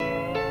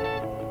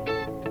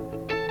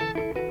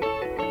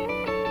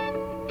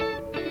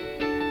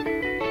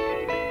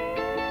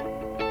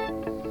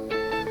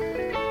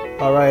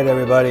All right,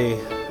 everybody.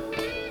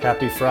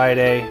 Happy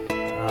Friday.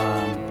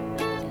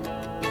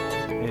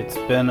 It's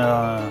been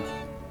a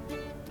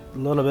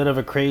little bit of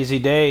a crazy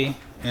day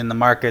in the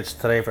markets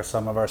today for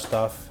some of our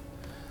stuff.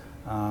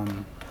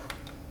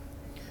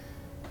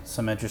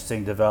 Some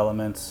interesting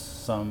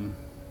developments.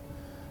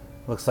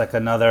 Looks like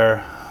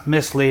another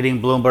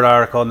misleading Bloomberg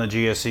article in the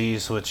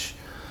GSEs, which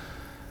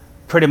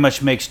pretty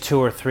much makes two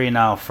or three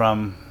now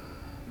from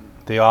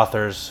the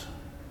authors.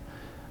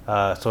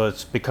 So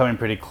it's becoming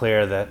pretty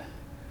clear that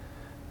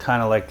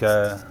kind of like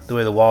the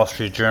way the Wall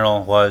Street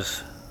Journal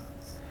was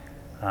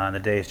the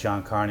days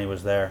John Carney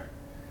was there.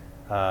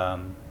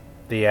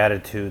 Their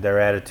attitude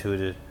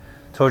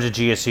towards the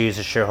GSEs,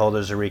 the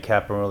shareholders, the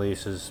recap and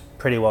release is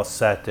pretty well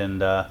set, and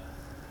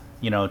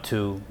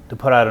to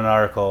put out an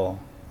article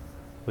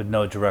with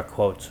no direct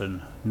quotes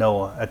and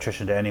no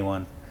attrition to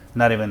anyone,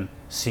 not even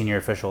senior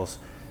officials,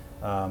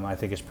 I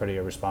think is pretty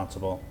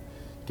irresponsible,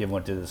 given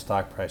what did to the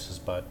stock prices.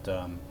 But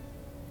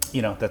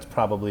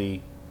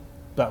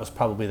that was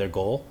probably their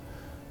goal.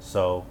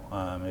 So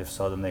if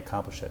so, then they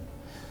accomplished it.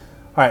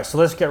 All right, so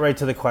let's get right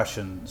to the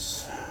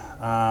questions.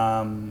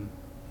 Number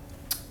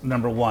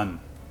one,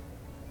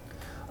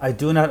 I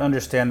do not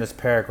understand this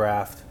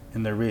paragraph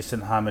in the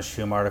recent Hamish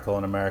Hume article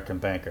in American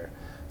Banker.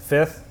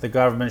 Fifth, the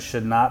government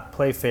should not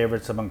play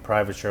favorites among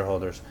private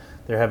shareholders.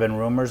 There have been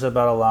rumors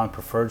about allowing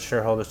preferred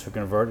shareholders to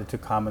convert into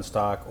common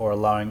stock or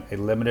allowing a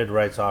limited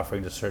rights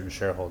offering to certain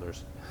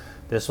shareholders.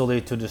 This will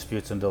lead to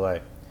disputes and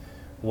delay.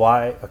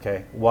 Why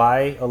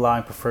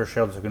allowing preferred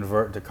shareholders to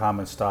convert into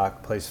common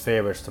stock plays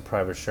favorites to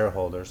private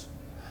shareholders?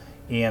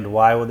 And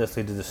why will this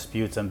lead to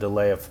disputes and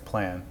delay of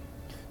plan?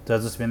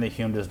 Does this mean that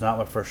Hume does not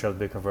want preferred shareholders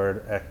to be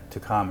converted to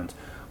commons?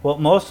 Well,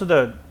 most of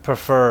the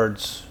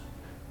preferreds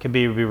can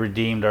be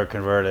redeemed or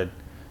converted.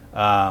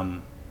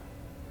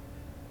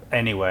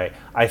 Anyway,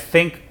 I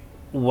think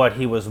what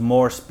he was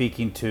more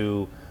speaking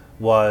to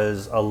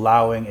was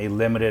allowing a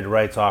limited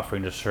rights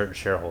offering to certain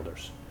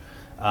shareholders.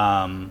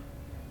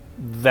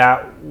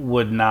 That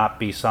would not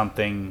be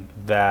something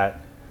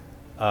that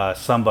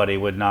somebody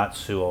would not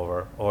sue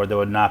over, or there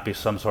would not be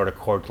some sort of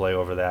court delay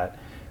over that.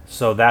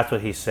 So that's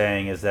what he's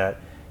saying, is that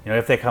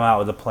if they come out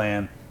with a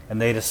plan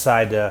and they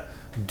decide to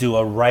do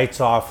a rights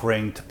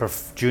offering to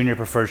junior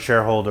preferred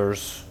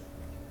shareholders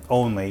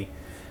only,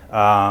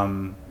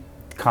 common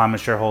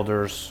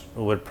shareholders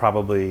would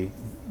probably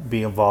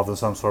be involved in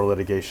some sort of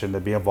litigation.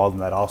 They'd be involved in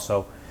that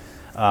also,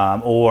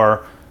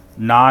 or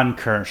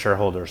non-current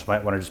shareholders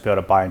might want to just be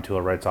able to buy into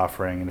a rights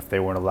offering, and if they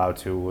weren't allowed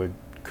to,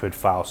 could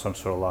file some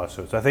sort of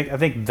lawsuit. So I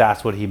think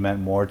that's what he meant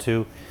more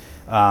to,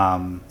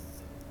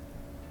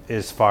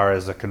 as far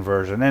as the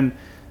conversion. And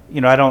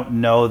I don't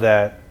know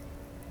that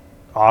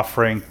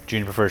offering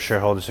junior preferred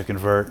shareholders to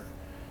convert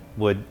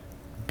would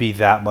be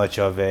that much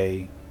of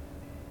a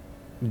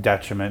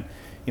detriment.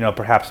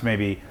 Perhaps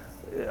maybe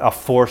a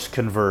forced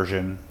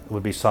conversion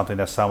would be something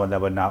that someone that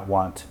would not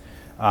want.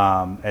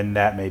 And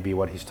that may be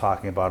what he's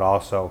talking about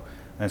also.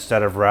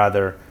 Instead of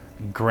rather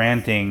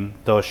granting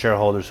those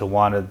shareholders who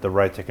wanted the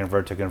right to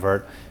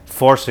convert,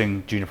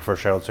 forcing junior preferred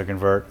shareholders to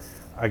convert,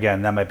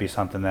 again, that might be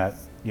something that,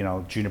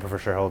 junior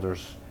preferred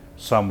shareholders,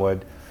 some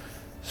would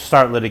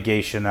start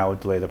litigation that would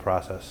delay the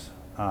process.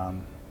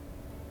 But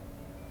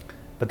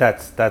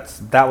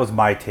that was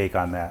my take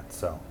on that.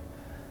 So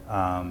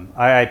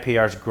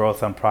IIPR's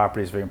growth on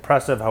property is very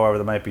impressive. However,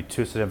 there might be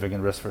two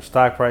significant risks for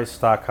stock price: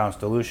 stock counts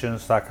dilution.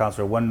 Stock counts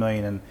were 1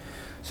 million in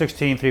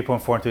 16, 3.4 in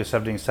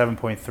 2017,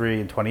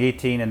 7.3 in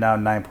 2018, and now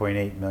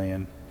 9.8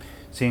 million.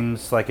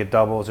 Seems like it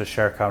doubles the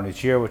share count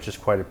each year, which is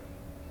quite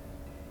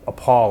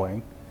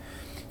appalling.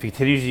 If he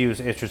continues to use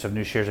issuance of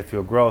new shares to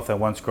fuel growth,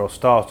 and once growth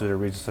stalls due to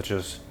reasons such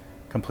as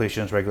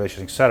completions,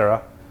 regulations,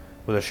 etc.,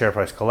 will the share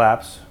price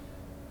collapse?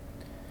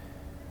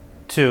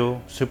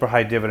 2, super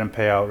high dividend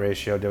payout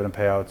ratio. Dividend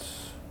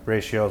payouts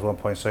ratio is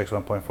 1.6,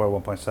 1.4,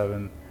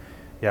 1.7.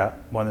 Yeah,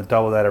 more than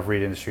double that of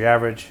REIT industry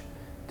average.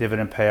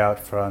 Dividend payout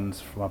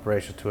funds from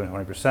operations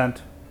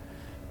 220%.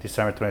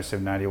 December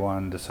 27,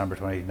 91, December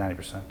 20,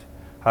 90%.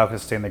 How can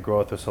sustain the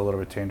growth with so little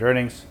retained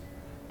earnings?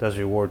 Does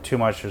reward too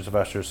much as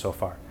investors so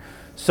far?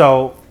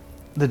 So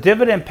the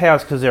dividend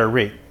payouts, because they're a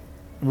REIT.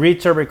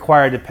 REITs are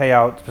required to pay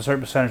out a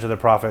certain percentage of their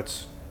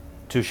profits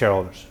to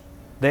shareholders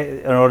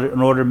in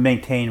order to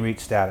maintain REIT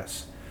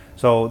status.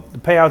 So the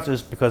payouts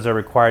is because they're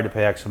required to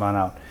pay X amount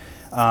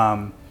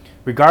out.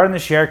 Regarding the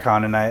share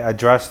count, and I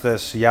addressed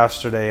this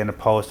yesterday in a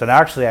post, and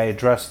actually I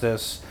addressed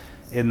this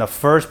in the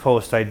first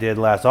post I did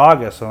last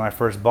August when I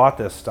first bought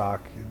this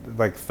stock,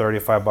 like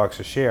 $35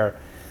 a share,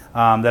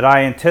 that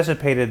I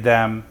anticipated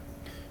them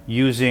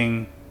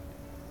using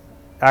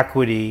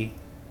equity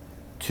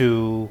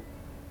to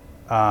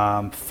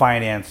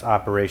finance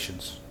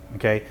operations.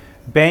 Okay,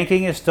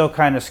 banking is still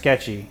kind of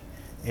sketchy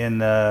in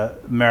the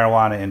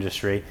marijuana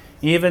industry,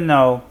 even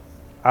though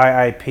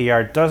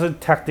IIPR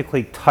doesn't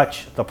technically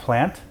touch the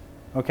plant.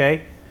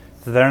 Okay,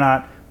 so they're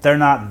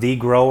not the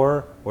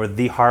grower or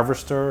the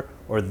harvester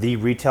or the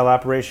retail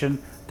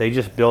operation. They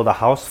just build a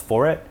house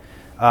for it.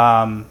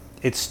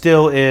 It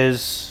still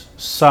is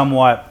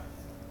somewhat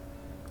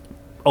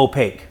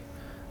opaque.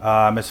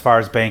 as far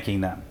as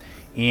banking them.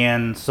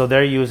 And so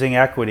they're using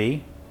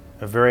equity,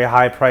 a very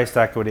high priced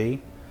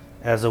equity,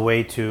 as a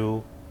way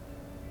to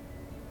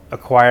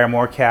acquire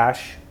more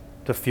cash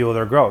to fuel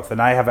their growth. And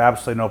I have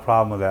absolutely no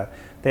problem with that.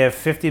 They have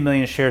 50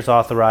 million shares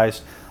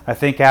authorized. I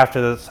think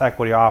after this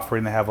equity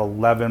offering, they have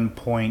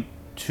 11.2,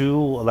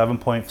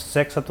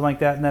 11.6, something like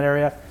that in that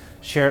area,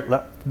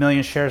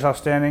 million shares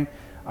outstanding.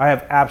 I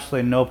have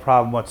absolutely no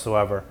problem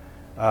whatsoever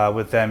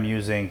with them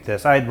using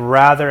this. I'd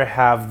rather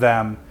have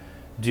them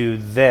do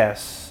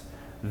this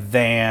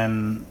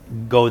than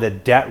go the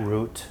debt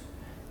route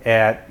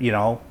at,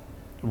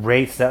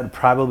 rates that would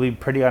probably be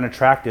pretty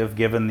unattractive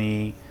given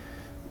the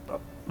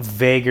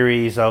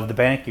vagaries of the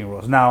banking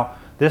rules. Now,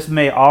 this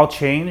may all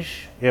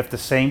change if the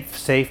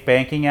Safe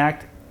Banking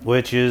Act,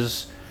 which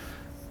it's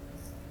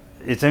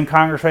in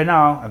Congress right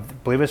now, I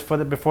believe it's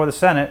before the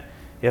Senate,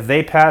 if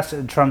they pass it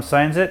and Trump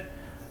signs it,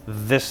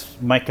 this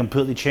might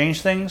completely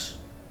change things.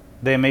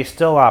 They may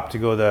still opt to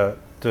go the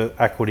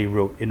equity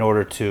route in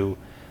order to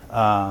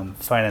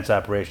finance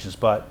operations.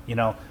 But,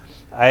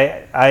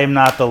 I am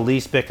not the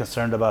least bit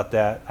concerned about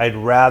that. I'd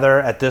rather,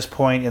 at this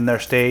point in their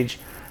stage,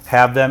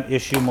 have them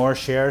issue more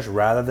shares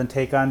rather than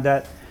take on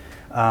debt.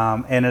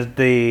 And as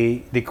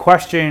the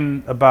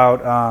question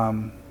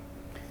about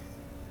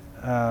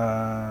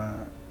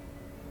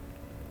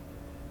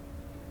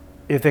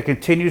if it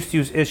continues to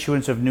use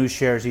issuance of new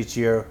shares each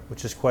year,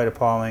 which is quite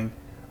appalling,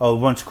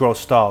 once growth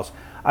stalls.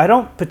 I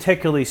don't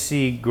particularly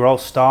see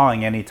growth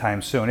stalling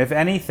anytime soon. If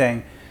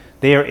anything,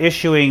 they are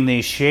issuing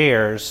these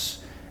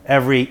shares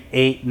every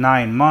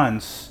 8-9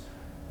 months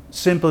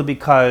simply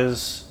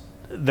because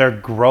their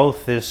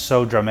growth is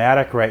so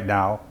dramatic right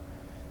now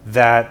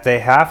that they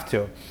have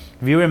to.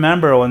 If you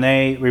remember when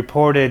they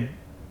reported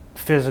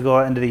fiscal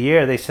end of the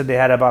year, they said they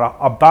had about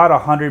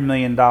 $100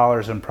 million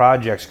in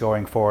projects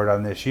going forward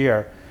on this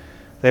year.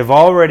 They've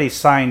already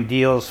signed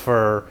deals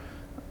for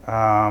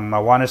I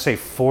want to say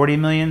 40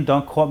 million.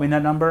 Don't quote me on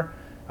that number.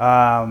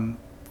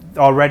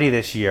 Already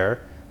this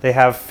year, they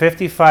have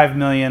 55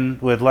 million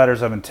with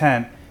letters of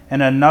intent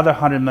and another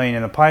 100 million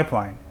in the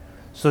pipeline.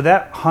 So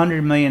that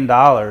 $100 million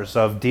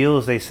of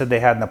deals they said they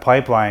had in the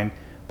pipeline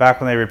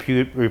back when they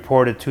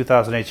reported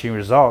 2018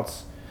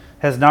 results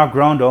has now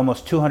grown to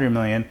almost 200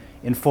 million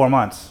in 4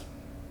 months.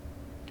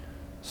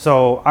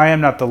 So I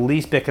am not the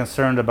least bit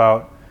concerned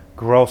about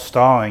growth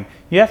stalling.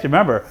 You have to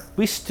remember,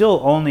 we still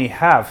only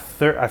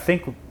have, I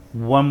think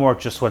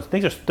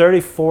there's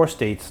 34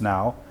 states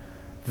now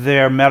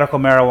their medical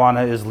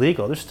marijuana is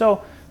legal. There's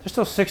still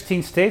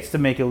 16 states to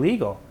make it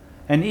legal.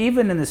 And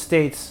even in the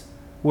states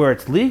where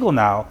it's legal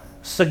now,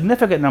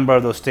 significant number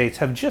of those states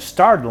have just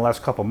started in the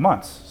last couple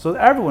months. So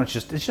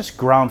it's just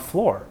ground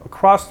floor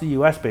across the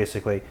U.S.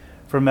 basically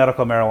for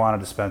medical marijuana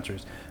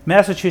dispensaries.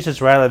 Massachusetts,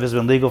 where I live, has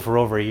been legal for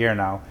over a year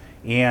now,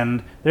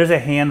 and there's a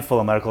handful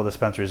of medical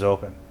dispensaries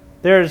open.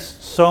 There's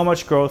so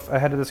much growth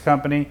ahead of this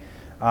company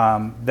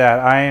that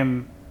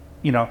I'm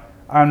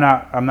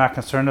not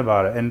concerned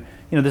about it. And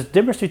this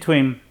difference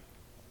between,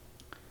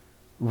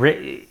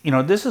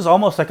 this is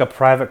almost like a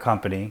private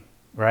company,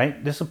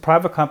 right?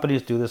 Private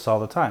companies do this all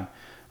the time,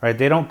 right?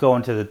 They don't go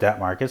into the debt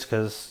markets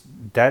because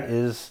debt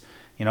is,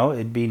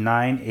 it'd be 8,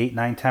 9,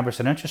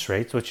 10% interest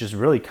rates, which is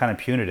really kind of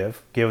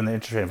punitive given the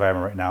interest rate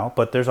environment right now.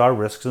 But there's our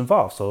risks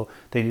involved, so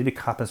they need to be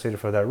compensated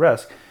for that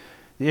risk.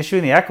 The issue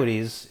in the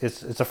equities,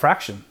 it's a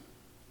fraction.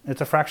 It's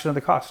a fraction of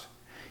the cost.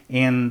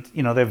 And,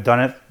 they've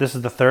done it. This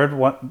is the third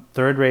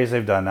raise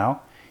they've done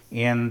now.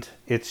 And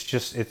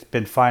it's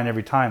been fine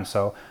every time.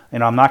 So,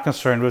 I'm not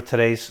concerned with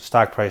today's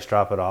stock price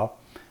drop at all.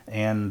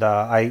 And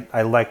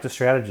I like the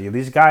strategy.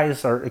 These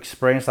guys are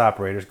experienced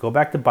operators. Go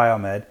back to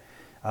Biomed,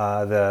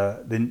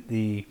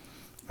 the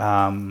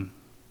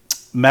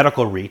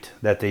medical REIT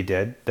that they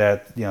did,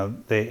 that,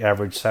 they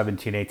averaged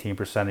 17,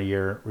 18% a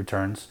year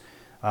returns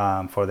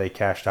before they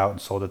cashed out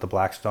and sold it to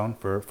Blackstone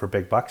for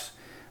big bucks.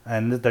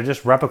 And they're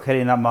just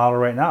replicating that model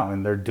right now.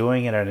 And they're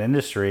doing it in an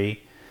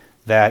industry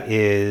that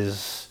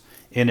is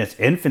in its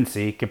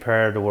infancy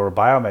compared to where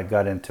Biomed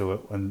got into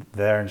it when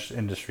their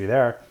industry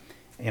there.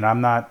 And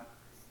I'm not,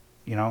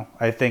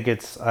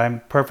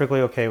 I'm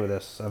perfectly okay with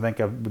this. I think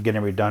I'm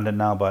getting redundant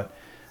now, but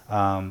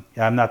I'm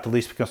not the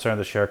least concerned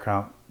with the share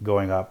count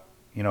going up.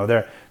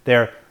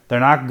 They're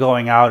not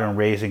going out and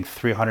raising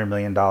 $300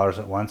 million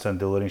at once and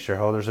diluting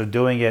shareholders. They're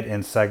doing it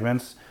in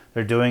segments.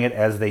 They're doing it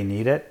as they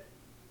need it.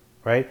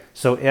 Right?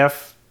 So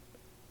if,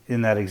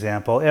 in that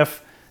example,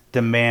 if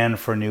demand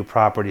for new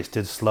properties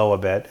did slow a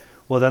bit,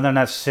 well, then they're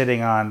not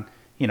sitting on,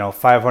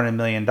 $500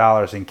 million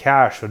in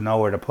cash with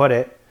nowhere to put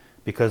it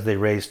because they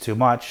raised too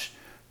much.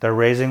 They're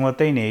raising what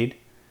they need.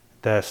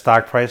 The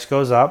stock price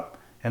goes up,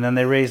 and then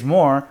they raise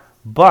more.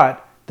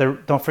 But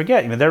don't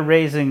forget, they're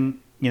raising,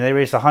 they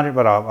raised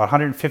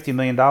 $150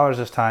 million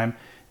this time,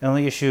 and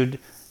only issued.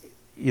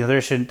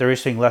 They're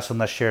issuing less and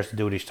less shares to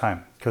do it each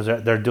time because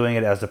they're doing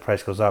it as the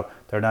price goes up.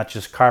 They're not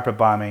just carpet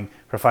bombing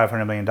for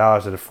 $500 million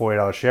at a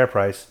 $40 share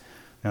price.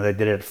 They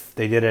did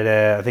it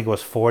at, I think it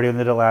was 40 when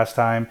they did it last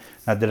time.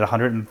 Now did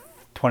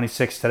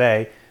 126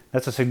 today.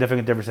 That's a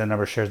significant difference in the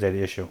number of shares they had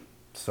to issue.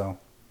 So,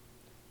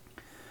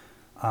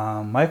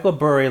 Michael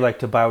Burry liked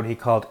to buy what he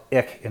called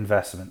ick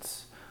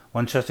investments.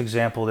 One such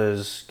example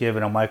is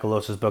given in Michael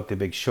Lose's book, The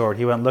Big Short.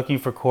 He went looking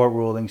for court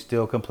rulings,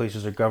 deal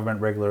completions, or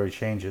government regulatory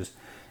changes,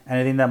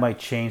 anything that might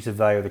change the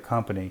value of the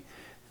company.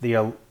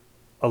 The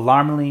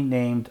alarmingly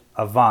named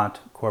Avant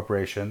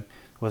Corporation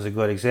was a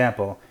good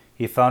example.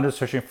 He found it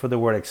searching for the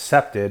word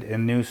accepted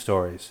in news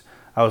stories.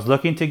 I was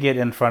looking to get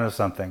in front of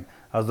something.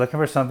 I was looking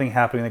for something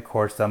happening in the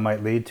courts that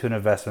might lead to an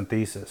investment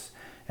thesis.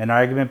 An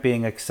argument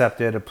being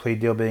accepted, a plea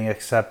deal being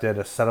accepted,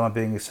 a settlement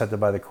being accepted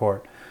by the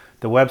court.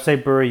 The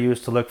website Burry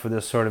used to look for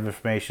this sort of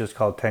information is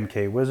called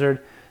 10K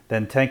Wizard.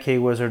 Then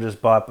 10K Wizard is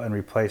bought and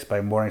replaced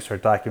by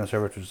Morningstar Document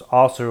Service, which was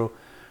also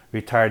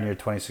retired in the year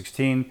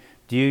 2016.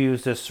 Do you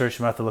use this search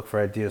method to look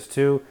for ideas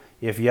too?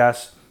 If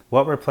yes,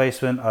 what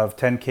replacement of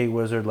 10K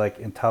Wizard like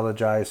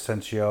IntelliGize,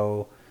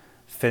 Sensio,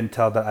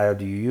 Fintel.io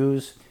do you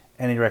use?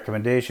 Any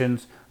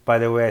recommendations? By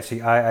the way, I see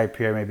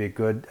IIPR may be a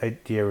good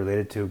idea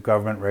related to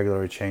government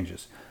regulatory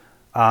changes.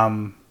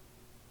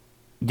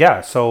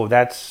 Yeah, so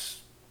that's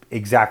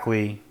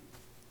exactly,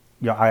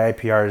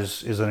 IIPR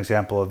is an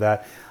example of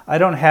that. I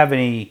don't have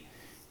any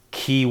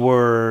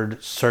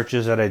keyword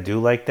searches that I do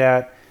like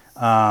that.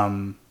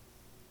 And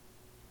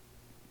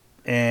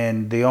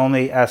the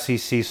only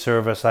SEC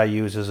service I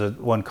use is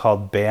one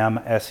called BAM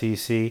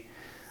SEC.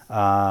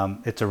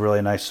 It's a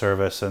really nice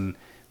service, and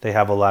they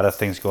have a lot of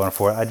things going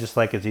for it. I just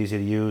like it's easy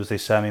to use. They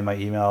send me my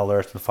email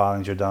alerts when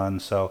filings are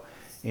done,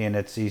 and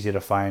it's easy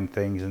to find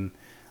things. And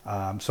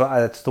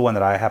that's the one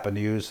that I happen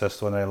to use. That's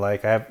the one that I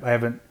like. I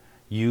haven't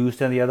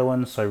used any other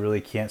ones, so I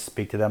really can't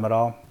speak to them at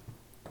all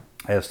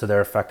as to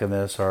their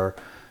effectiveness or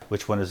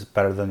which one is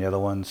better than the other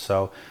one.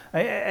 So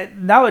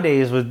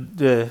nowadays, with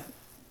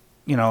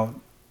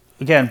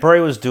again,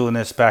 Burry was doing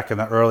this back in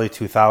the early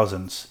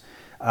 2000s,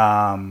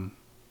 and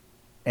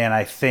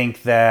I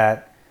think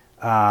that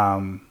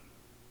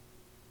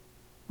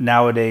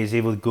nowadays,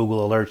 even with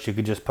Google Alerts, you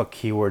could just put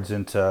keywords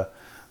into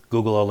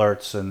Google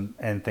Alerts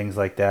and things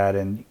like that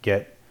and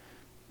get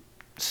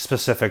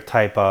specific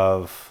type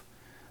of,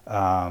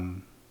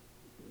 some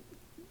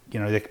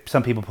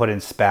people put in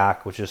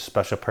SPAC, which is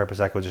Special Purpose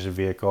Acquisition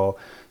Vehicle.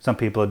 Some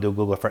people do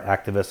Google for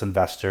activist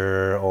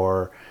investor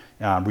or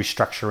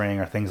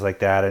restructuring or things like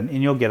that. And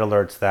you'll get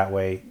alerts that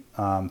way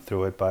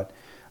through it. But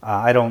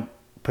I don't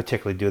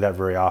particularly do that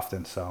very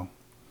often, so...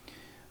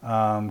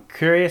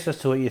 curious as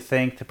to what you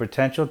think the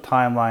potential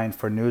timeline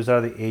for news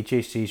out of the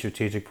HAC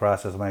strategic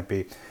process might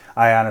be.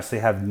 I honestly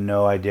have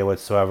no idea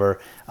whatsoever.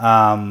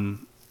 I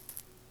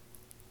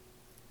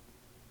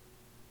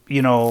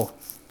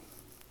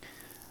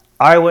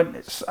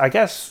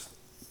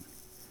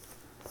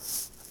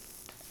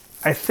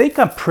think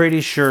I'm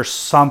pretty sure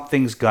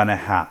something's gonna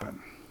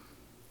happen,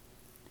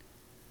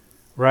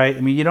 right? I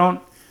mean, you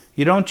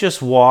don't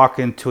just walk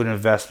into an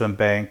investment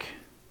bank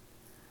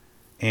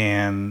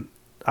and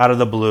out of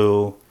the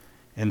blue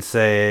and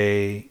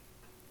say,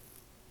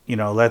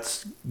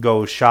 let's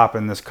go shop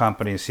in this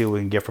company and see what we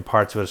can get for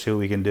parts of it, see what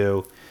we can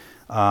do,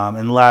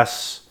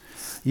 unless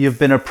you've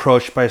been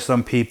approached by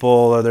some people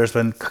or there's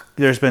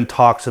been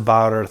talks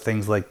about it or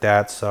things like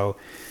that. So,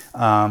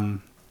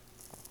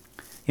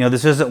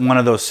 this isn't one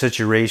of those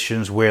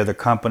situations where the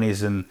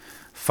company's in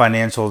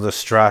financial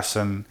distress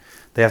and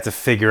they have to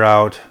figure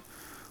out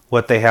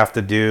what they have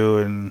to do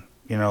and,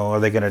 are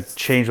they going to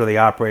change where they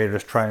operate or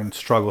just try and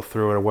struggle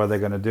through it, or what are they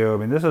going to do? I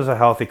mean, this is a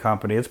healthy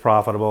company. It's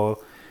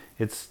profitable.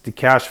 The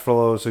cash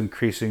flow is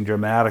increasing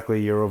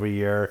dramatically year over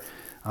year.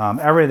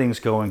 Everything's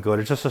going good.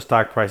 It's just the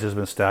stock price has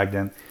been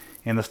stagnant.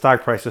 And the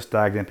stock price is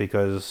stagnant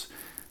because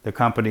the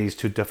company is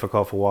too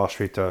difficult for Wall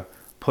Street to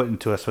put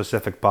into a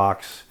specific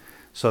box,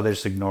 so they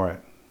just ignore it.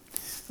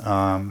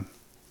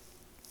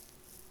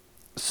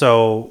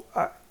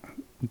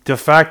 The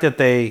fact that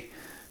they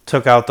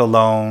took out the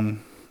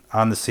loan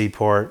on the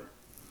seaport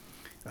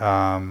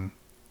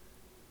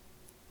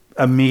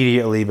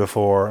immediately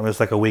before, it was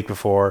like a week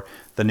before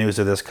the news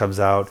of this comes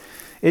out,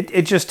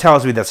 it just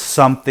tells me that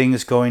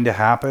something's going to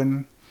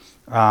happen.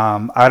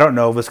 I don't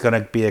know if it's going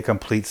to be a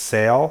complete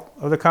sale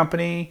of the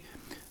company,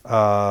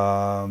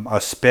 a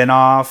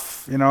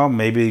spin-off,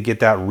 maybe get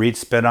that REIT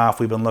spin-off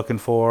we've been looking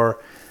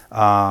for,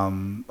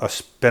 a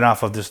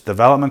spin-off of this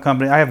development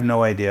company. I have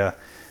no idea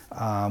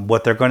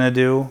what they're going to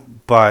do,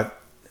 but,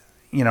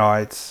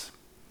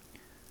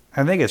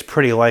 I think it's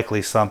pretty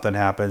likely something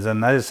happens.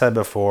 And as I said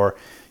before,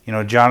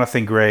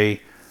 Jonathan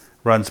Gray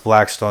runs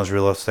Blackstone's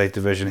real estate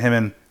division. Him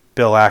and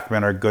Bill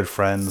Ackman are good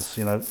friends.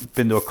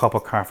 Been to a couple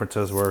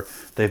conferences where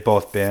they've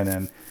both been,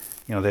 and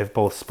they've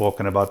both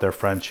spoken about their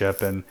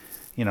friendship. And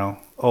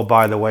oh,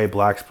 by the way,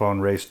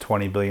 Blackstone raised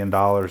 $20 billion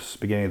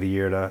beginning of the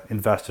year to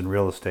invest in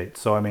real estate.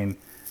 So I mean,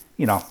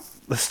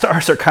 the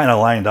stars are kind of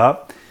lined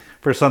up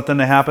for something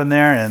to happen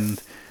there.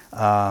 And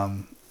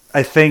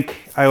I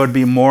think I would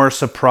be more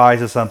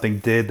surprised if something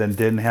did than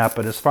didn't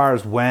happen. As far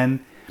as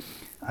when,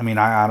 I mean,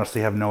 I honestly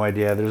have no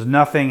idea. There's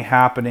nothing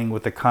happening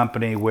with the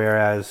company,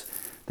 whereas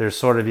there's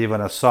sort of even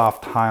a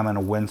soft timeline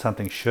of when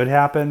something should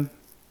happen.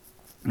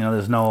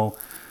 There's no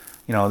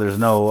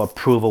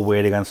approval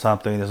waiting on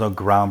something. There's no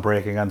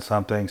groundbreaking on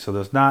something. So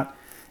there's not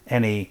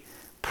any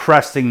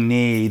pressing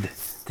need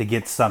to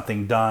get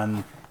something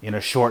done in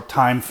a short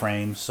time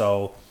frame.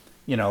 So,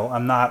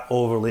 I'm not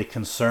overly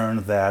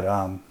concerned that,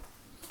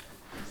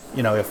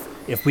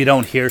 if we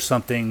don't hear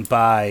something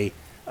by,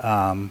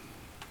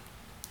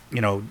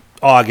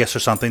 August or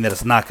something, that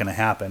it's not going to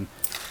happen.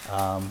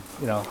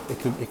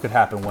 It could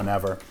happen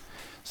whenever.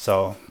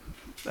 So,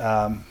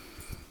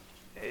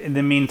 in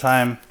the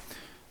meantime,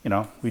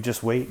 we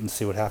just wait and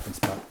see what happens.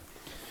 But,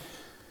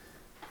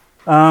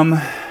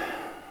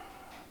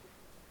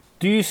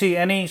 do you see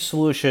any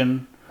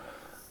solution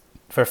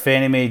for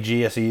Fannie Mae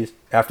GSEs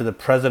after the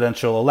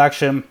presidential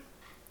election,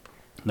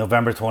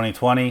 November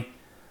 2020?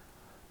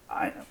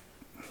 I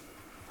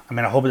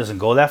hope it doesn't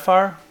go that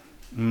far.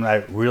 I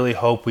really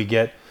hope we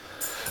get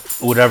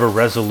whatever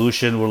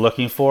resolution we're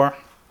looking for,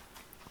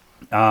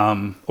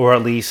 or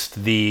at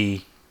least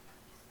the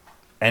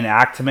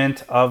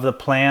enactment of the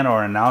plan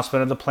or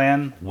announcement of the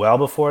plan well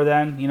before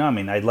then.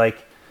 I'd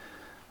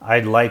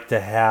like to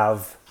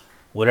have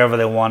whatever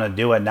they want to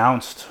do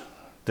announced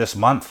this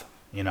month,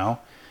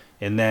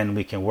 and then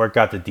we can work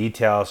out the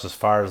details as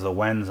far as the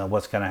whens and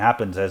what's going to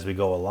happen as we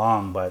go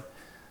along. But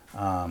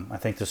I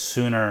think the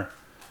sooner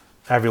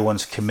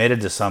everyone's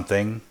committed to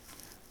something,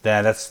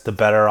 then that's the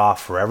better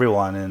off for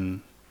everyone,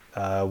 and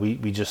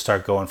we just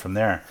start going from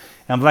there.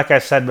 And like I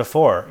said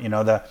before,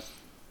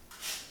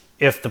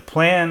 if the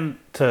plan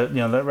to,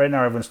 right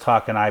now everyone's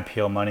talking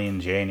IPO money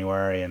in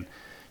January, and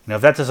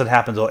if that doesn't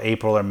happen until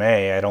April or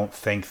May, I don't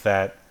think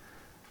that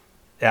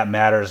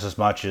matters as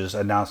much as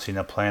announcing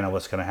a plan of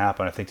what's going to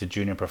happen. I think the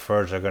junior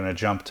preferreds are going to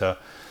jump to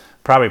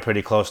probably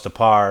pretty close to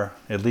par,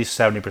 at least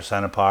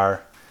 70% of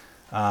par,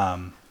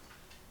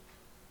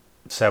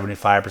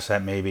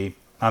 75% maybe,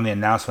 on the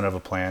announcement of a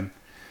plan.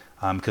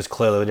 Because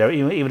clearly,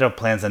 even if a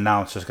plan's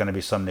announced, there's going to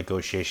be some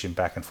negotiation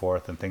back and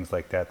forth and things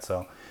like that.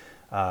 So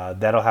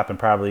that'll happen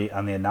probably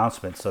on the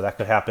announcement. So that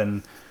could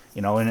happen,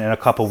 in a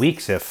couple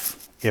weeks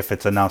if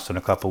it's announced in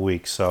a couple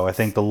weeks. So I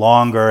think the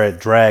longer it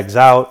drags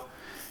out,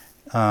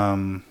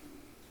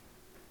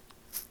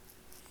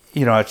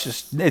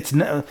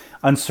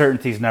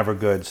 uncertainty is never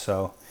good.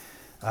 So,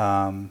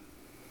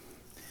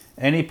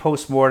 any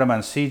postmortem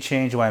on SEAC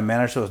change why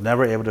management was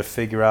never able to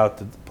figure out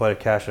to deploy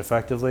cash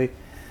effectively.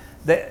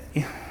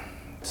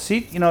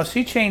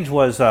 SEAC change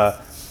was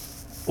a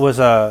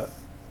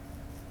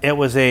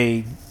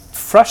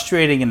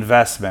frustrating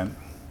investment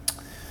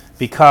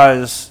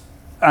because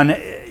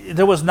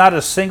there was not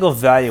a single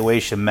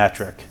valuation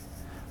metric,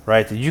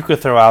 right, that you could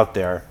throw out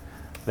there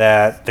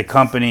that the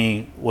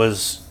company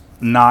was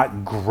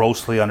not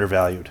grossly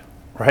undervalued,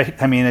 right?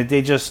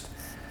 They just,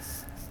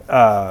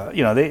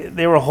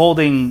 they were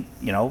holding,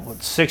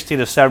 60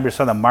 to 70%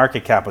 of the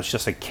market cap was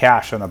just a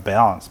cash on the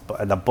balance,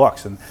 in the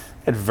books, and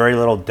had very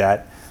little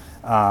debt.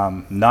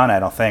 None, I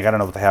don't think. I don't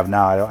know what they have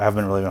now. I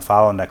haven't really been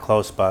following that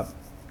close, but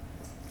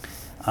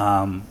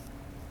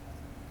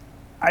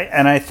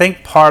I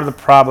think part of the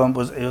problem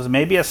was it was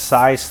maybe a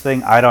size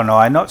thing. I don't know.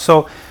 I know.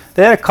 So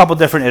they had a couple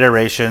different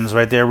iterations,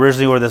 right? They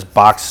originally were this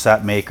box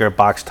top maker,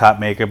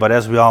 but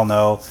as we all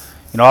know,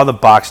 all the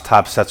box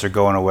top sets are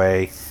going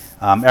away.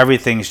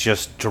 Everything's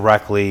just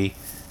directly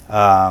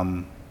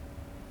going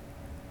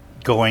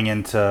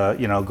into,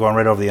 going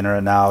right over the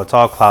internet now. It's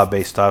all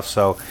cloud-based stuff.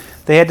 So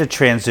they had to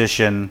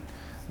transition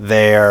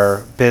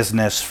their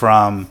business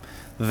from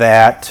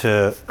that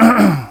to,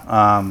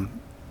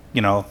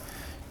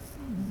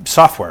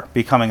 software,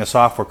 becoming a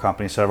software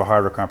company instead of a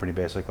hardware company,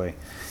 basically.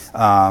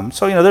 So,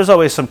 there's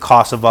always some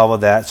cost involved with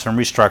that, some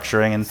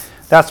restructuring, and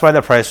that's why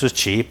the price was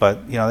cheap.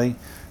 But,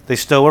 they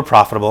still were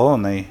profitable,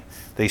 and they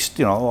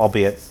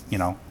albeit,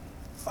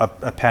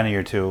 a penny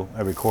or two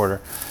every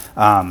quarter.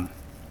 And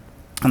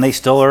they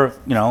still are,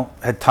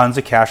 had tons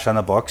of cash on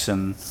the books,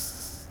 and,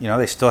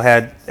 they still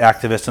had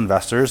activist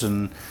investors,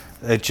 and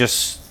it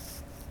just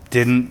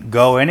didn't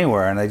go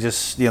anywhere. And they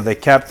just, they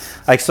kept,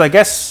 so I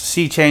guess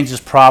SEAC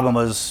Change's problem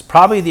was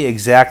probably the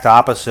exact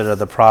opposite of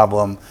the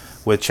problem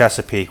with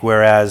Chesapeake,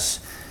 whereas,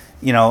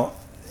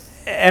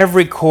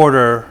 every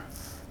quarter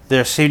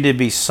there seemed to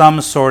be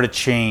some sort of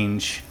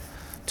change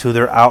to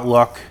their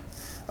outlook,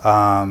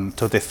 to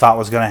what they thought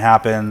was going to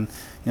happen.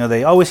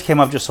 They always came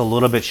up just a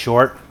little bit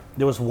short.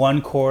 There was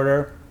one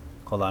quarter,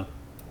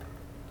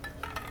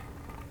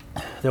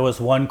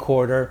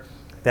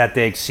 that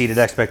they exceeded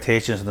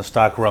expectations and the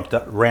stock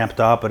ramped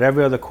up, but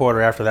every other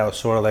quarter after that was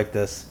sort of like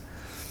this,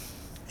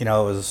 it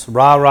was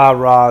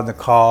rah in the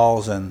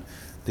calls and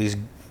these,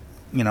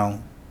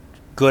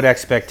 good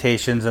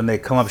expectations, and they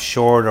come up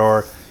short,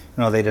 or,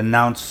 they'd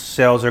announce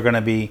sales are going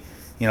to be,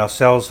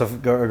 sales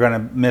are going to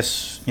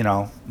miss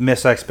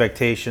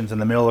expectations in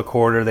the middle of the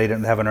quarter. They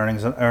didn't have an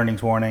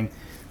earnings warning.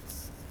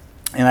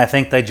 And I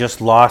think they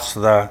just lost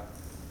lost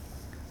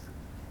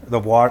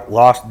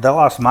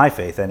my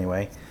faith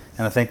anyway.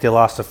 And I think they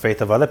lost the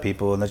faith of other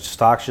people, and the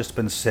stock's just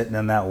been sitting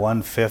in that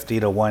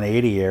 150 to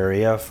 180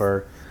 area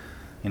for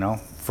a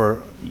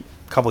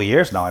couple of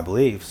years now, I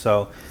believe.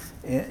 So,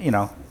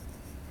 and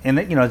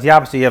it's the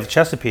opposite. You have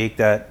Chesapeake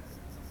that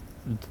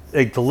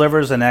it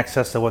delivers in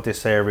excess of what they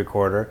say every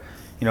quarter.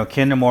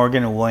 Kinder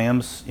Morgan and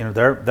Williams,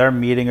 they're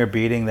meeting or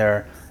beating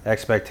their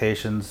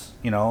expectations,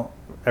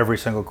 every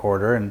single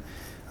quarter, and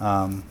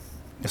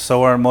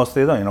so are most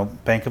of the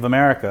Bank of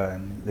America,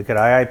 and look at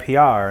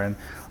IIPR, and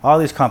all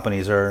these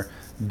companies are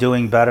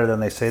doing better than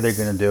they say they're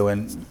going to do.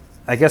 And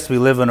I guess we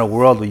live in a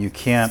world where you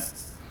can't,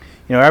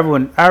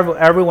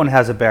 everyone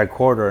has a bad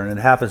quarter, and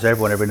it happens to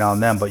everyone every now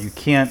and then, but you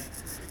can't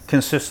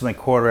consistently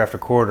quarter after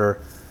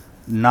quarter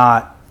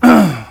not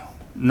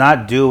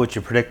not do what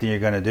you're predicting you're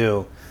going to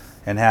do,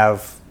 and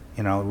have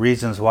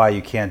reasons why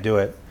you can't do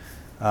it,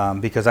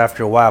 because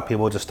after a while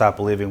people just stop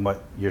believing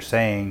what you're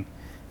saying,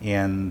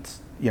 and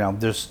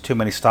there's too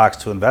many stocks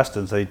to invest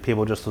in, so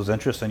people just lose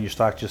interest, and your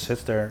stock just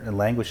sits there and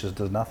languishes,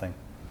 does nothing.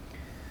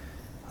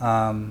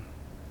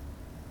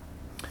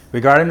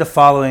 Regarding the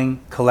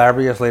following,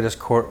 Calabria's latest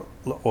court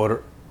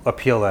order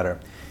appeal letter.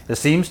 It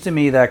seems to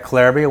me that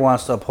Calabria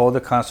wants to uphold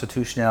the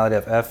constitutionality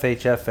of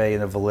FHFA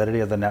and the validity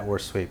of the net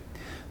worth sweep.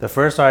 The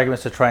first argument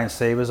is to try and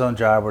save his own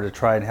job, or to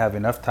try and have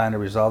enough time to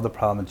resolve the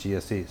problem in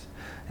GSEs.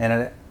 And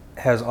it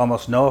has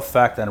almost no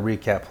effect on a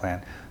recap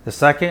plan. The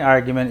second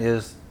argument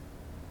is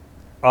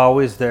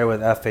always there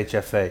with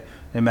FHFA,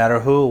 no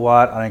matter who,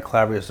 what, on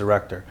Calabria's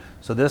director.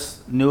 So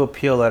this new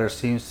appeal letter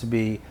seems to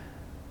be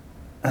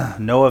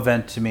no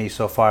event to me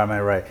so far. Am I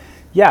right?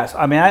 Yes.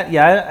 I mean,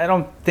 I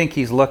don't think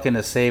he's looking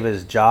to save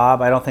his job.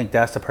 I don't think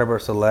that's the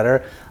purpose of the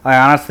letter. I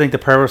honestly think the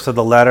purpose of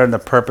the letter and the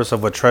purpose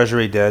of what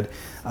Treasury did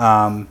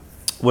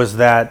was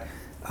that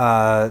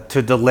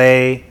to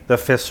delay the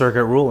Fifth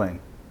Circuit ruling,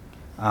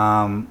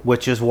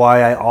 which is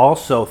why I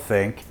also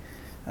think,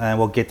 and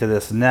we'll get to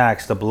this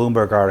next, the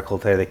Bloomberg article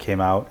today that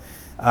came out,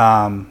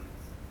 I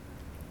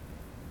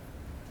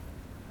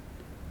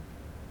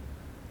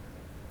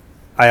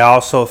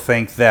also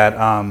think that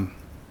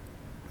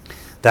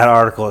that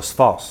article is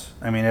false.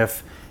 I mean,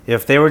 if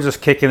they were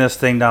just kicking this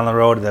thing down the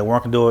road and they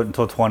weren't going to do it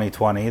until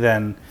 2020,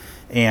 then,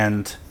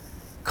 and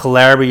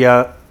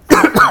Calabria,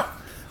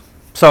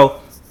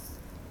 so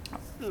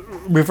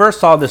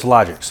reverse all this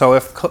logic. So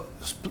if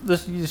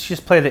let's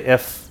just play the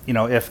if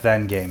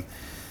then game.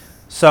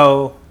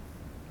 So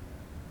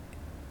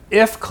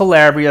if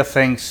Calabria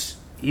thinks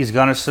he's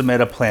going to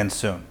submit a plan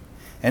soon,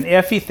 and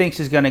if he thinks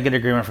he's going to get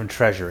agreement from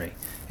Treasury,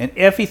 and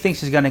if he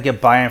thinks he's going to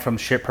get buy-in from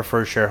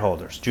preferred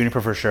shareholders, junior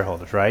preferred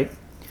shareholders, right?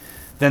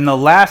 Then the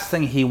last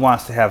thing he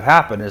wants to have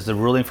happen is the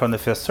ruling from the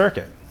Fifth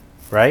Circuit,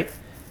 right?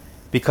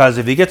 Because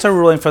if he gets a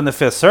ruling from the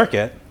Fifth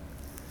Circuit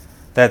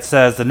that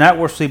says the net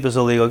worth sweep is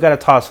illegal, got to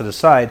toss it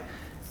aside,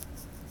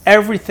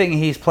 everything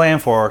he's playing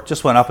for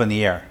just went up in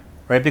the air,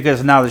 right?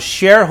 Because now the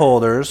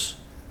shareholders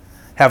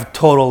have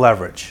total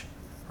leverage,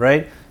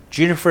 right?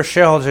 Junior preferred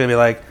shareholders are going to be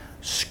like,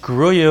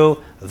 screw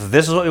you,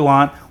 this is what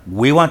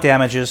we want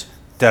damages,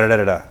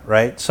 da-da-da-da-da,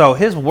 right? So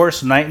his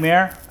worst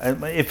nightmare,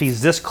 if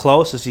he's this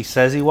close as he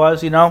says he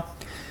was, is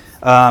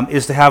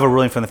to have a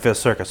ruling from the Fifth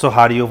Circuit. So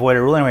how do you avoid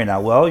a ruling right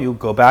now? Well, you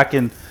go back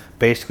and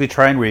basically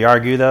try and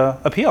re-argue the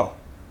appeal,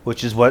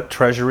 which is what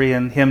Treasury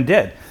and him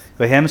did.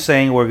 By him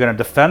saying we're going to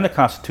defend the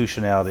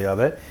constitutionality of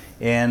it,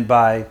 and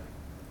by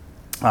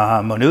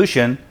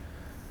Mnuchin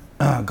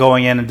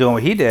going in and doing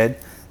what he did,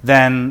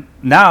 then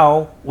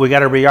now we got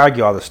to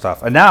re-argue all this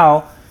stuff. And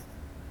now,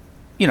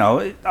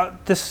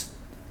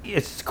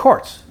 it's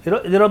courts.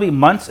 It'll be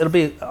months. It'll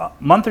be a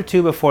month or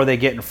two before they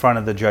get in front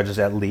of the judges,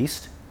 at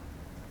least,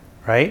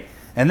 right?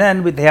 And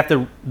then they have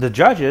the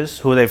judges,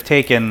 who they've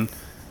taken,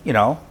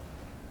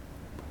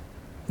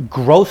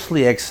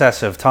 grossly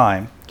excessive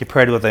time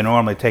compared to what they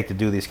normally take to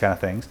do these kind of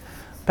things,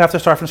 have to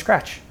start from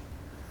scratch,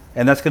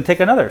 and that's going to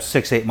take another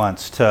 6-8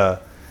 months to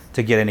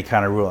get any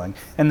kind of ruling.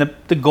 And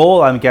the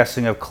goal, I'm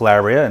guessing, of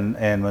Calabria and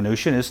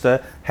Mnuchin is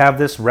to have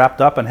this wrapped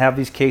up and have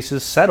these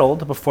cases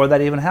settled before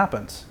that even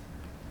happens.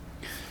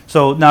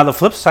 So now the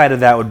flip side of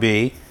that would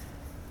be,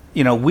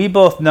 we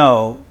both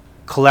know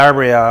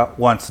Calabria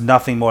wants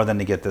nothing more than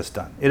to get this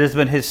done. It has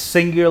been his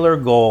singular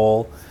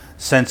goal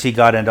since he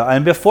got into,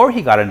 and before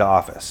he got into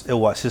office, it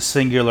was his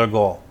singular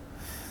goal.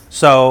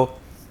 So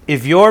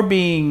if you're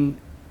being,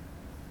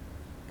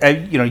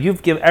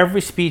 you've given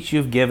every speech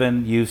you've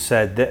given, you've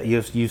said that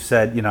you've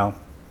said,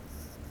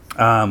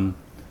 I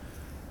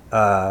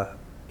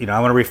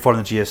want to reform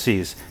the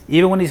GSEs.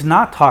 Even when he's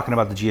not talking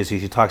about the GSEs,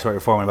 he talks about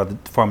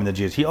reforming the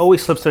GSEs. He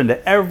always slips it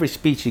into every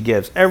speech he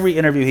gives, every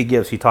interview he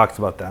gives, he talks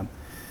about them.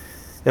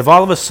 If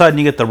all of a sudden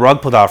you get the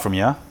rug pulled out from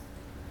you,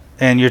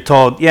 and you're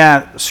told,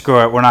 yeah, screw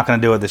it, we're not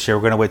going to do it this year,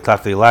 we're going to wait till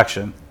after the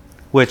election,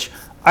 which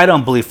I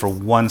don't believe for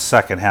 1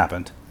 second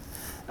happened.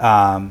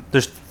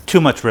 There's too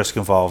much risk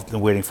involved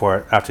in waiting for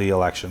it after the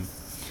election.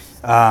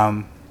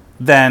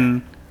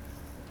 Then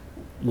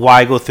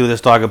why go through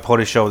this dog and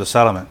pony show with a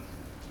settlement?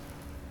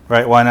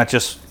 Right? Why not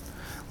just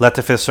let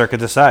the Fifth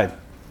Circuit decide?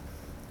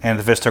 And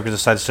if the Fifth Circuit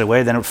decides to stay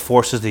away, then it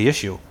forces the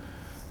issue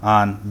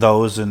on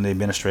those in the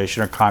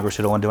administration or Congress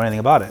who don't want to do anything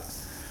about it.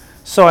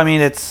 So, I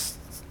mean, it's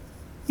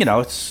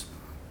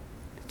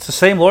the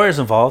same lawyers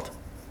involved,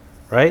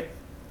 right?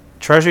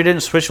 Treasury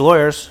didn't switch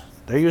lawyers.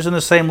 They're using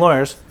the same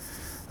lawyers.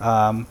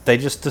 They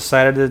just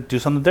decided to do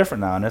something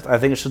different now. And I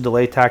think it's a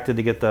delay tactic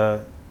to get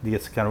the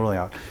gets kind of ruling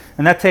out.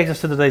 And that takes us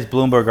to today's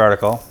Bloomberg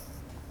article,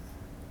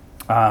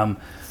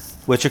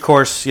 which, of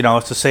course,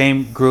 it's the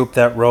same group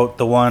that wrote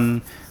the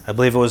one, I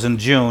believe it was in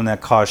June,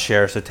 that caused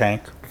shares to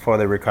tank before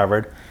they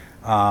recovered.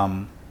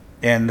 And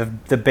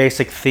the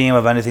basic theme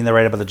of anything they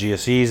write about the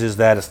GSEs is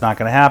that it's not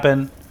going to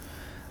happen,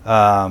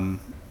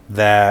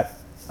 that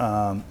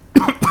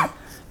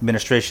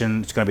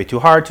administration is going to be too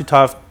hard, too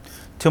tough,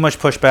 too much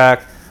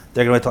pushback.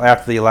 They're going to wait until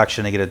after the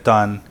election to get it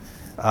done.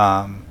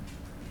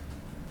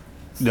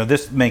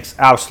 This makes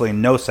absolutely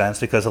no sense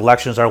because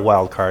elections are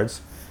wild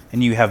cards,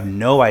 and you have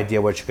no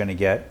idea what you're going to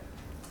get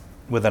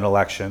with an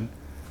election.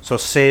 So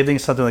saving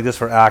something like this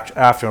for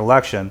after an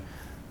election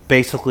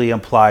basically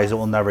implies it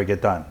will never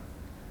get done.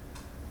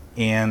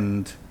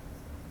 And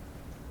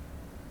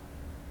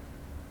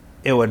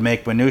it would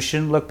make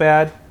Mnuchin look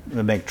bad. It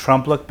would make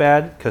Trump look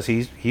bad because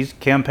he's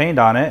campaigned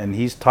on it and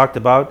he's talked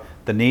about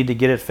the need to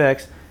get it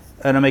fixed.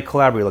 And it'll make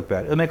Calabria look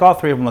bad. It'll make all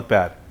three of them look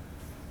bad.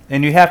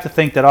 And you have to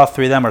think that all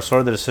three of them are sort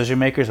of the decision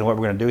makers in what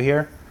we're going to do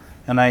here.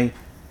 And I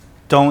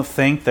don't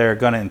think they're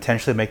going to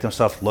intentionally make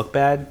themselves look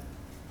bad.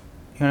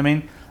 You know what I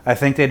mean? I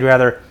think they'd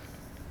rather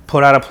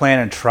put out a plan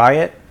and try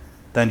it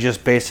than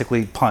just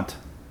basically punt.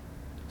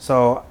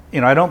 So,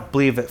 I don't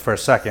believe it for a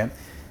second.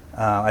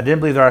 I didn't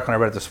believe the article when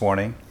I read it this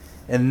morning.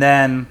 And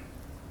then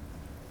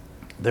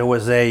there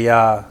was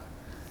an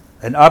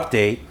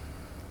update.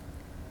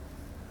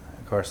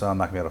 Of course, I'm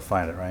not going to be able to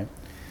find it, right?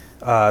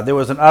 There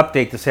was an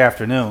update this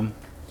afternoon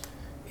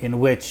in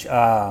which,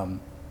 there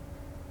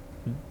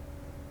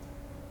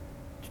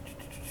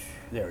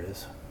it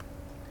is.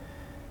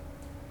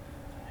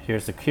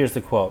 Here's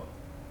the quote.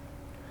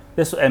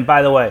 And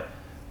by the way,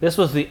 this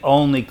was the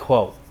only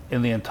quote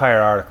in the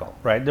entire article,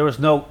 right? There was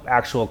no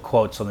actual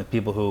quotes on the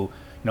people who,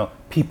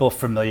 people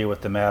familiar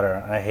with the matter.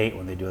 And I hate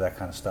when they do that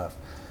kind of stuff.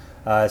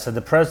 It said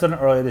the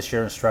president earlier this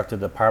year instructed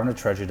the Department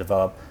of Treasury to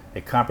develop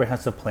a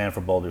comprehensive plan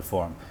for bold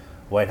reform.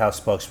 White House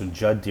spokesman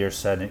Judd Deere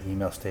said in an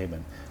email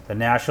statement. The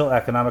National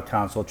Economic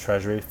Council,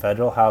 Treasury,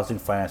 Federal Housing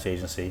Finance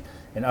Agency,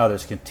 and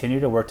others continue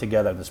to work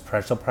together on this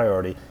presidential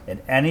priority, and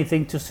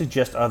anything to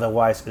suggest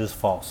otherwise is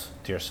false,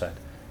 Deere said.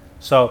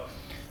 So,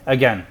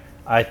 again,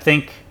 I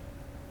think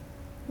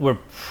we're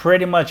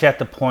pretty much at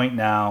the point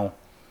now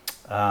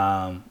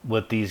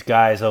with these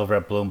guys over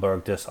at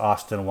Bloomberg, this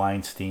Austin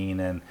Weinstein,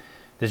 and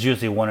there's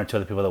usually one or two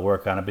other people that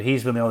work on it, but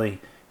he's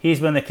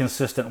been the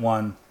consistent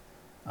one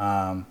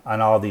on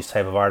all of these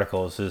type of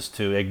articles, is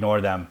to ignore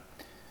them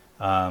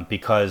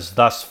because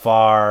thus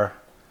far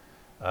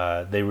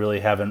they really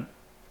haven't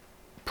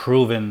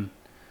proven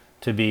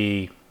to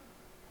be,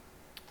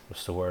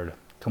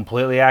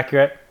 completely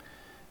accurate,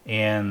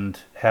 and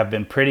have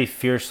been pretty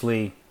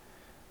fiercely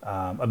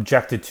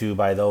objected to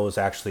by those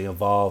actually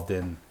involved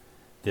in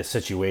this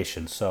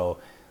situation. So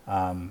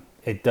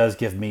it does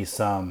give me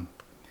some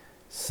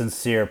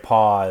sincere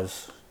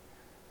pause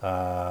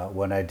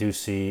when I do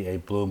see a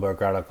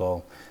Bloomberg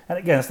article. And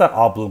again, it's not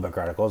all Bloomberg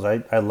articles.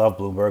 I love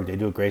Bloomberg. They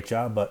do a great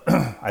job. But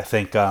I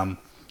think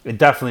it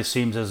definitely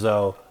seems as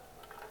though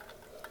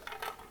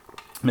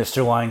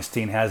Mr.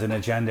 Weinstein has an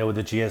agenda with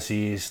the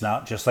GSEs,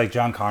 not just like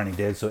John Carney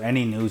did. So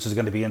any news is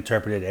going to be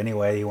interpreted any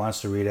way he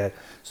wants to read it.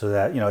 So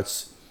that,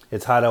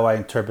 it's how do I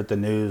interpret the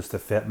news to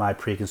fit my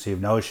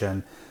preconceived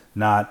notion,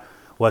 not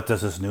what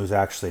does this news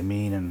actually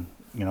mean, and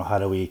how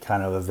do we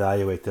kind of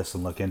evaluate this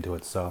and look into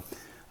it. So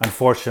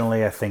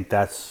unfortunately, I think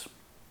that's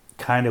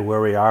kind of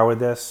where we are with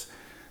this.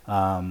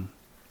 And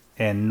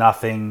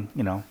nothing's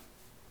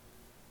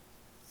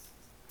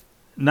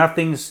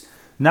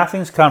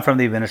come from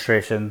the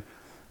administration.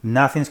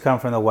 Nothing's come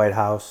from the White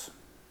House.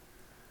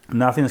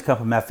 Nothing's come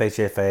from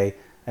FHFA,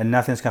 and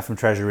nothing's come from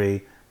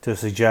Treasury to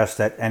suggest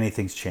that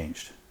anything's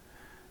changed.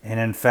 And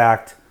in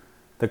fact,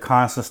 the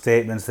constant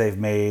statements they've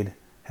made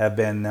have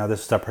been, "No,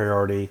 this is our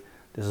priority.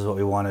 This is what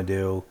we want to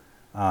do."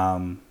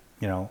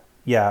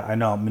 Yeah, I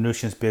know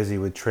Mnuchin's busy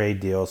with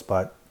trade deals,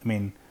 but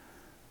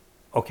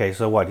okay,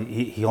 so what?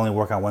 He only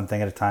work on one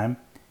thing at a time?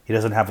 He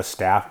doesn't have a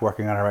staff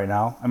working on it right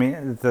now?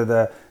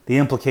 The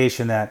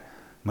implication that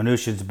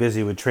Mnuchin's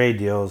busy with trade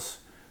deals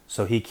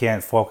so he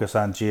can't focus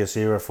on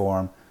GSE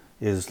reform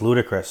is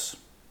ludicrous.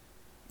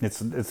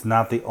 It's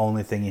not the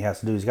only thing he has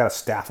to do. He's got a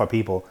staff of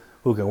people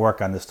who can work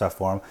on this stuff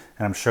for him.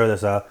 And I'm sure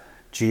there's a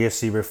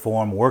GSE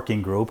reform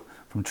working group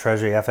from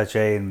Treasury,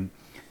 FHA, and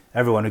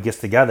everyone who gets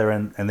together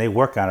and they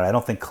work on it. I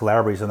don't think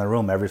Calabria's in the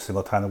room every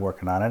single time they're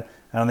working on it.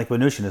 I don't think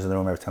Mnuchin is in the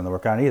room every time they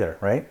work on it either,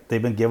 right?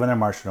 They've been given their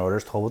marching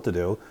orders, told what to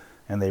do,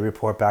 and they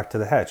report back to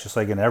the head, just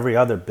like in every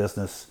other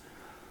business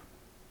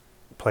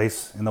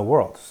place in the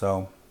world.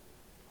 So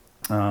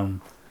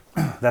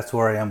that's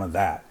where I am with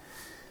that.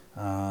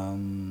 Let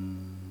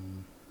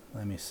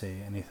me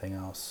see, anything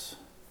else?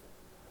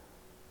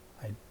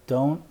 I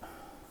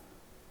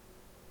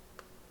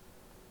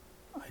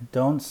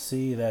don't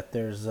see that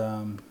there's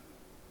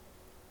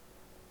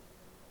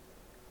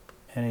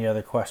any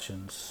other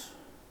questions.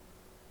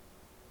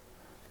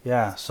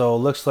 Yeah, so it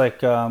looks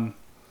like a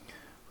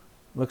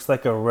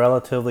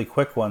relatively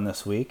quick one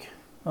this week.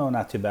 Oh,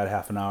 not too bad,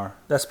 half an hour.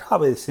 That's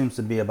probably seems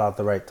to be about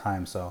the right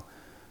time. So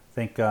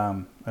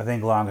I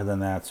think longer than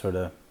that, sort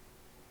of.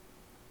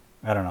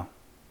 I don't know.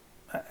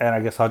 And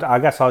I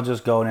guess I'll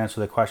just go and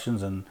answer the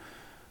questions, and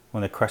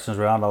when the questions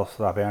are around, I'll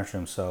stop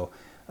answering them. So,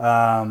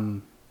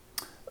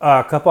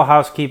 a couple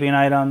housekeeping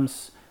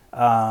items.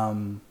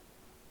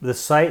 The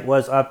site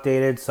was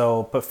updated,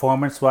 so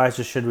performance-wise,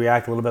 it should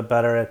react a little bit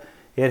better.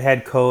 It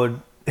had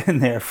code in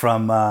there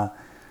from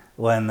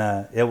when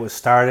it was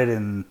started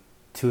in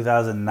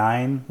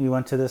 2009. We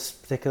went to this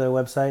particular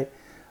website,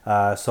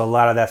 so a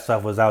lot of that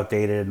stuff was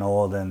outdated and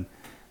old, and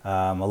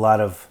a lot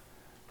of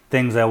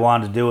things I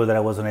wanted to do that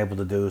I wasn't able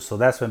to do. So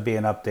that's been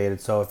being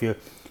updated. So if you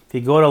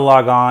go to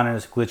log on and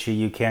it's glitchy,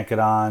 you can't get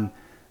on.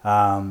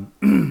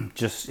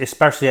 Just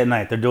especially at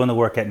night, they're doing the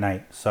work at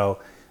night. So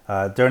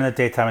during the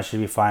daytime it should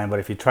be fine. But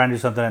if you're trying to do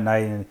something at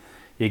night and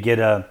you get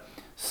a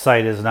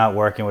site is not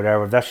working,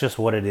 whatever, that's just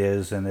what it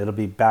is, and it'll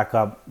be back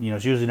up.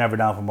 It's usually never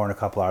down for more than a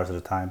couple hours at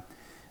a time.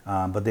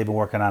 But they've been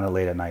working on it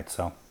late at night.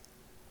 So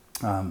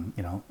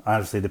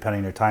honestly, depending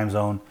on your time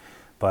zone,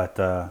 but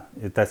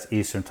that's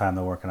Eastern time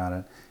they're working on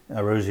it.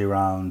 Usually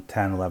around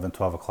 10, 11,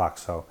 12 o'clock.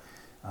 So,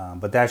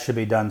 but that should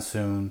be done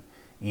soon.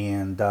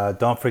 And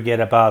don't forget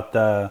about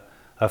the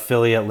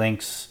affiliate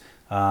links.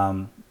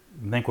 I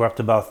think we're up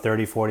to about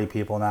 30, 40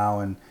 people now,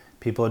 and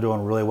people are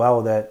doing really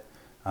well with it.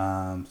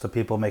 So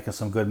people are making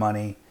some good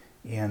money,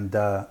 and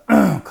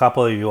a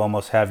couple of you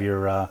almost have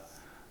your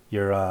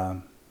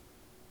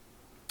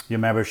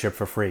membership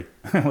for free,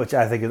 which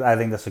I think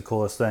that's the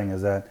coolest thing,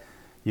 is that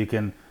you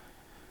can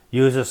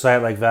use a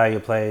site like Value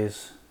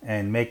Plays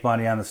and make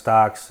money on the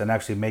stocks and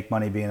actually make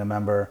money being a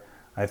member.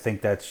 I think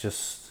that's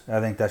just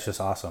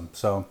awesome.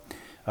 So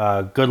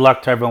good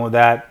luck to everyone with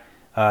that.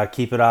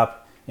 Keep it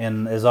up.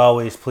 And as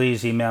always,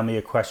 please email me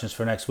your questions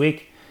for next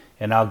week,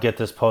 and I'll get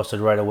this posted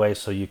right away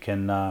so you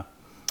can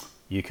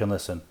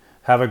listen.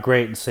 Have a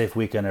great and safe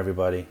weekend,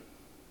 everybody.